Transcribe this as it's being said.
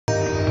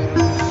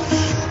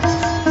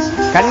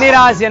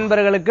கன்னிராசி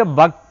என்பவர்களுக்கு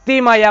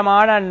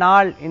பக்திமயமான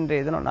நாள்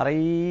இன்றைய தினம்.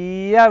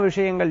 நிறைய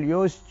விஷயங்கள்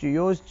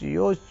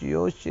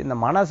யோசிச்சு இந்த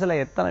மனசுல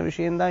எத்தனை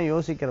விஷயம்தான்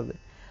யோசிக்கிறது.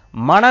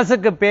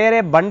 மனசுக்கு பேரே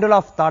பண்டில்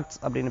ஆஃப்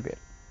தாட்ஸ் அப்படின்னு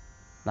பேர்.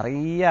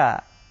 நிறைய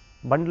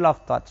பண்டில்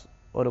ஆஃப் தாட்ஸ்.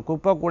 ஒரு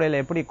குப்பை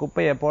கூடையில எப்படி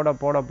குப்பையை போட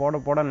போட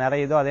போட போட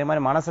நிறையுதோ அதே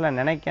மாதிரி மனசுல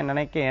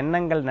நினைக்க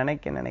எண்ணங்கள்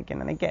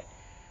நினைக்க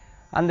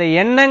அந்த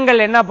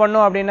எண்ணங்கள் என்ன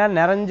பண்ணும் அப்படின்னா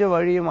நிறைஞ்சு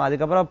வழியும்.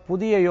 அதுக்கப்புறம்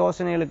புதிய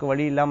யோசனைகளுக்கு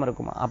வழி இல்லாம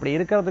இருக்குமா. அப்படி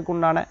இருக்கிறதுக்கு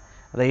உண்டான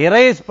அதை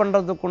எரேஸ்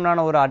பண்றதுக்கு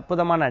உண்டான ஒரு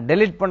அற்புதமான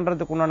டெலிட்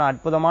பண்றதுக்கு உண்டான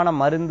அற்புதமான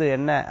மருந்து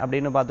என்ன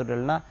அப்படின்னு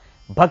பார்த்துட்டோம்னா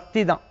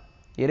பக்தி தான்.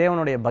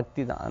 இறைவனுடைய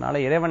பக்தி தான். அதனால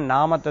இறைவன்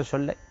நாமத்தை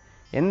சொல்ல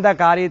எந்த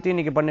காரியத்தையும்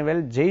இன்னைக்கு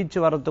பண்ணுவேல்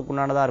ஜெயிச்சு வர்றதுக்கு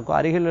உண்டானதா இருக்கும்.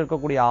 அருகில்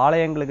இருக்கக்கூடிய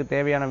ஆலயங்களுக்கு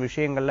தேவையான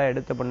விஷயங்கள்லாம்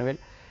எடுத்து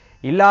பண்ணுவேல்.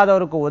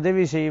 இல்லாதவருக்கு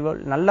உதவி செய்வல்.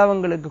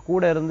 நல்லவங்களுக்கு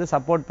கூட இருந்து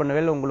சப்போர்ட்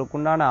பண்ணுவேல். உங்களுக்கு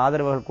உண்டான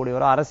ஆதரவுகள் கூடி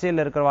வரும்.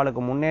 அரசியல்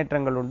இருக்கிறவர்களுக்கு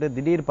முன்னேற்றங்கள் உண்டு.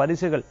 திடீர்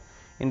பரிசுகள்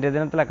இன்றைய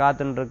தினத்துல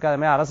காத்துன்னு இருக்கு. அதே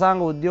மாதிரி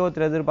அரசாங்க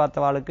உத்தியோகத்தில்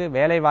எதிர்பார்த்தவாளுக்கு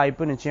வேலை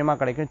வாய்ப்பு நிச்சயமா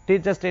கிடைக்கும்.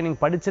 டீச்சர்ஸ் ட்ரைனிங்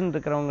படிச்சுட்டு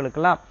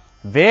இருக்கிறவங்களுக்கெல்லாம்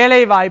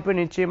வேலை வாய்ப்பு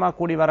நிச்சயமா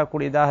கூடி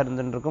வரக்கூடியதாக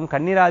இருந்துட்டு இருக்கும்.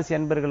 கன்னிராசி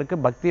அன்பர்களுக்கு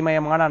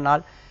பக்திமயமான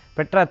நாள்.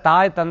 பெற்ற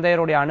தாய்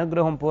தந்தையருடைய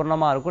அனுகிரகம்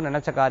பூர்ணமா இருக்கும்.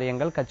 நினைச்ச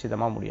காரியங்கள்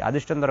கச்சிதமா முடியும்.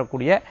 அதிர்ஷ்டம்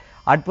தரக்கூடிய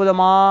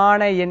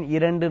அற்புதமான எண்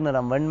 2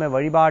 நிறம் வெண்மை.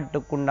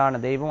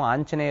 வழிபாட்டுக்குண்டான தெய்வம்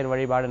ஆஞ்சநேயர்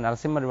வழிபாடு,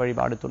 நரசிம்மர்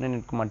வழிபாடு துணை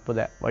நிற்கும்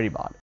அற்புத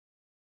வழிபாடு.